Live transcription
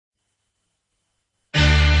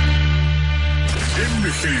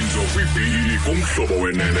Imihlinzo kwiBEE kumhlobo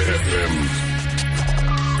wenene FM.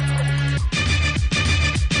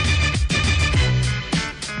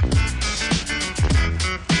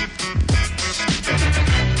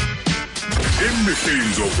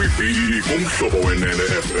 Imihlinzo kwiBEE kumhlobo wenene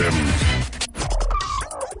FM.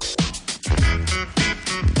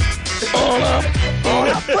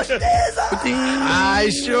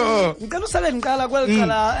 Hayi sure. Ngicela usale ngiqala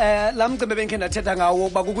kweliqala lamcimbi benke ndathetha ngawo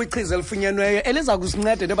kuba kukwichiza elifunyenweyo eliza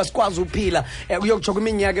kusinceda ntoba sikwazi uphila uyokujoka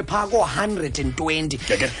iminyaka ephaa ko-120.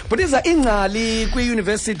 But iza ingcali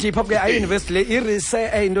kwi-university phambi ke university le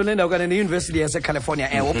irise into nendawo kane ne-university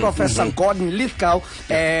yaseCalifornia uprofessor Gordon Lithgow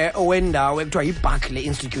owendawo ekuthiwa yi-Berkeley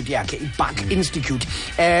Institute yakhe i-Berkeley Institute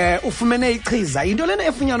ufumene ichiza into lena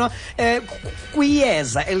efunyanwa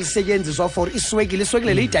kwiyeza elisetyenziswa for iswekile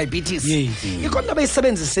le-diabetes ikhona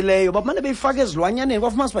beyisebenzisileyo bamane beyifaka ezilwanyaneni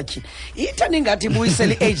kwafumanisa batyhini ithanda ingathi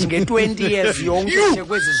ibuyisele i-age nge-20 years yonke nje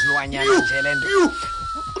kwezi zilwanyana nje le nto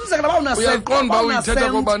umzekela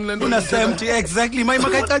unasemti exactly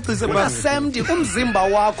makayicacise unasemti umzimba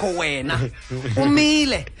wakho wena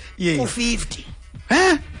umile ku-50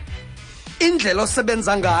 indlela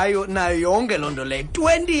osebenza ngayo nayo yonke loo nto leyo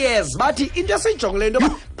 20 years bathi into esiyijongileyo into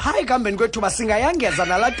yoba phaa ekuhambeni kwethuba singayangeza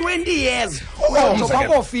nala 20 years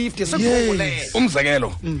kwako-50 sikhumbulele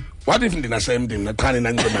umzekelo what if ndinasemti naqhani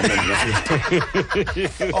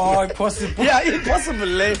impossible impossible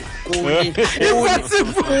le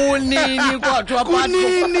kunini kwathiwa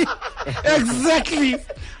kunini exactly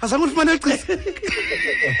azange ufumane icisa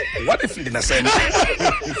what if ndinasemti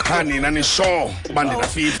qhani nanisho uba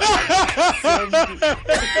ndina-50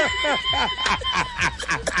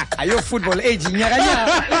 ayo football age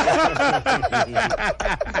nyakanyaka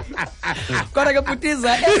kodwa ke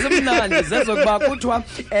bhutiza ezimnandi zezokuba kuthiwa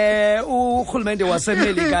urhulumente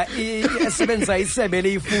wasemelika esebenzisa isebe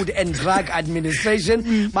leyi-Food and Drug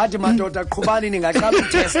Administration bathi madoda qhubani ningaqala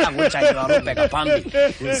utesta ngojanuwari ubheka phambili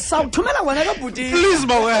sawuthumela wena kabhutiza please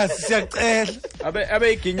bawesi siyacela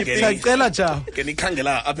siyacela jawo ke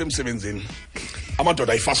nikhangela apha emsebenzini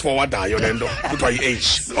amadoda ayi-fast forwardayo le nto kuthiwa yi-age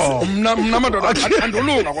mna amadoda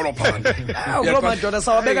andulunga kwelo phando kuloo madoda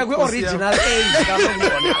sawabeka kwi-original age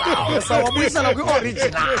kalongona sawabuyisela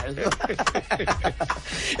kwi-original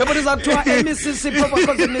yabona kuthiwa eMississippi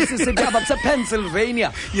Mississippi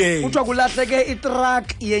abasePennsylvania kuthiwa kulahleke itruck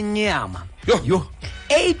yenyama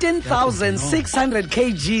 18,600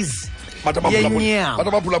 kgs yenyama bathi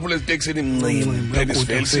abaphulaphula eziteksini mncini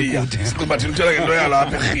sicinga thina uthela ngento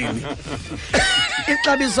yalapha erhini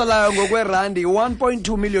ixabiso layo ngokwerandi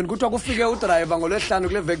 1.2 million kuthiwa kufike udrayiva ngolwesihlanu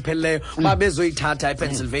kule veki phelileyo babezoyithatha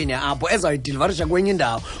ePennsylvania apho ezawuyidilivarisha kwenye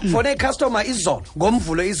indawo fone icustomer izolo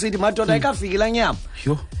ngomvulo isithi madoda ikafiki la nyama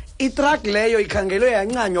itruck leyo ikhangelwe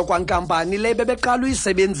yancanywa kwankampani le bebeqala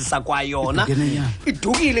uyisebenzisa kwayona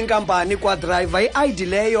idukile inkampani kwadrayiva i-ID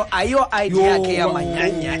leyo ayo ID yakhe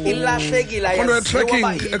yamanyanya ilahlekile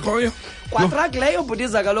ekhoyo kwatruck leyo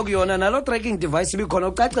bhutiza kaloku yona nalo tracking device ibikhona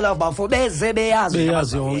ucacela bafo beze beyazi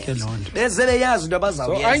yonke loo nto beze beyazi into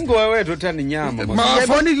abazawuyenza ayingowe wethu uthanda inyama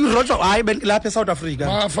mafoni irojo hayi lapha eSouth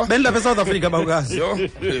Africa benilapha eSouth Africa bawukazi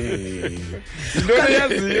into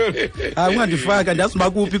eyaziyo hayi ungandifaka ndazi uba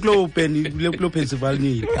kuphi kulo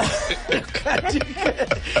Pennsylvania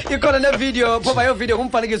ikhona nevideo phoba yo video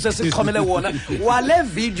kumfanekiso esixhomele wona wale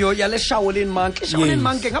video yale Shaolin monk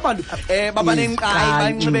ngabantu babanenqayi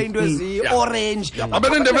banxibe into orange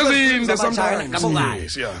abanendebe ezinde sometimes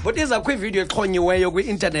but iza kwivideo exhonyiweyo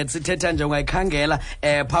kwi-internet sithetha nje ungayikhangela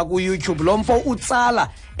phaa ku-YouTube lo mfo utsala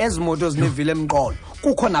ezimoto zinevile emqolo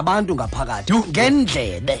kukho nabantu ngaphakathi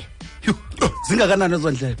ngendlebe zingakanani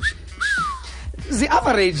ezo ndlebe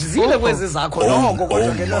zi-average zile kwezi zakho noko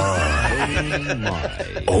kodwa ke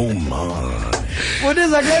oh my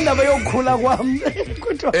kutiza kule ndaba yokukhula kwam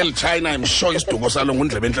el-China I'm sure isiduko salo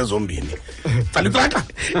ngundlebe enhle zombini tsalikraka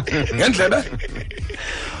ngendlebe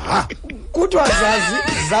kuthiwa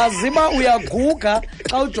zaziba uyaguga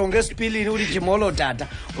xa ujonge esipilini ulijimolo tata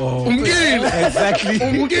umkile exactly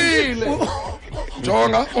umkile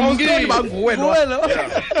jonga umkile banguwe lo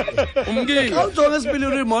umkile xa ujonge esipilini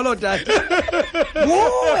ulimolo tata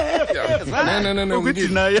ukuthi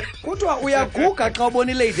naye kuthiwa uyaguga xa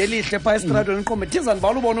ubona ileyidi elihle phaa esitratweni iqombe thiza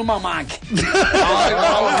ndibawula ubona umamakhe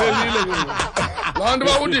Bantu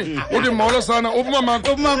ba uthi molo sana upumama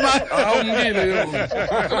umkile yo.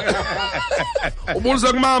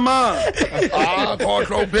 Ubulisa kumama.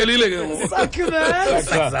 Khohlwa uphelile ke ngoku. Sakhiwe.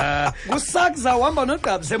 Kusakza uhamba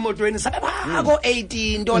nogqabs emotweni sabako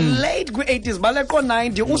 18 nto late kwi-80s baleqo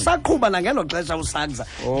 90 usaqhuba nangelo xesha usakza.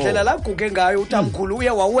 Ndlela laguge ngayo utamkhulu uye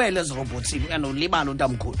wawela ezirobhotsini uyanolibala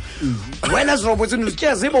utamkhulu. Wena ezirobhotsini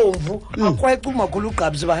uzityeza ibomvu akweqa umakhulu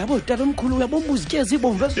ugqabs ba yabo tata omkhulu uyabomba uzityeza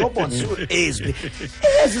ibomvu ezirobhots ezbi.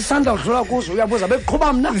 Ezisanda udlula kuzo uyabuza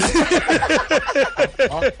beqhuba mna.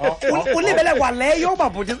 Ulibele kwaleyo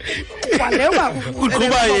babhuti kwaleyo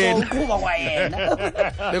uqhuba yena. Uqhuba kwayena.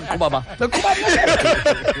 Beqhuba ba. Beqhuba.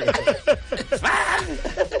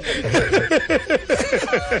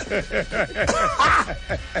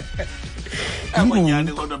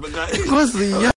 Amanyane kodwa beka.